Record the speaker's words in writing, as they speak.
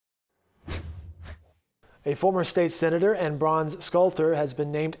A former state senator and bronze sculptor has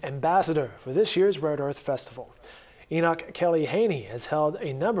been named ambassador for this year's Red Earth Festival. Enoch Kelly Haney has held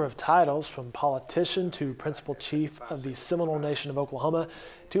a number of titles, from politician to principal chief of the Seminole Nation of Oklahoma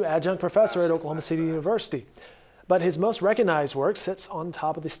to adjunct professor at Oklahoma City University. But his most recognized work sits on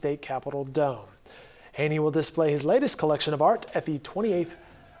top of the state capitol dome. Haney will display his latest collection of art at the 28th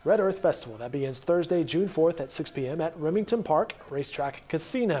Red Earth Festival. That begins Thursday, June 4th at 6 p.m. at Remington Park Racetrack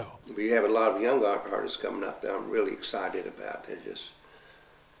Casino. We have a lot of young artists coming up that I'm really excited about.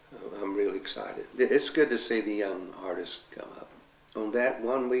 I'm really excited. It's good to see the young artists come up. On that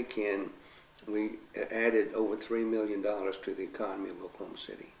one weekend, we added over $3 million to the economy of Oklahoma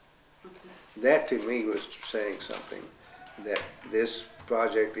City. That to me was saying something, that this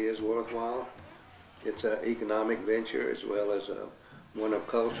project is worthwhile. It's an economic venture as well as one of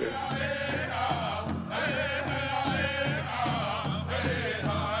culture.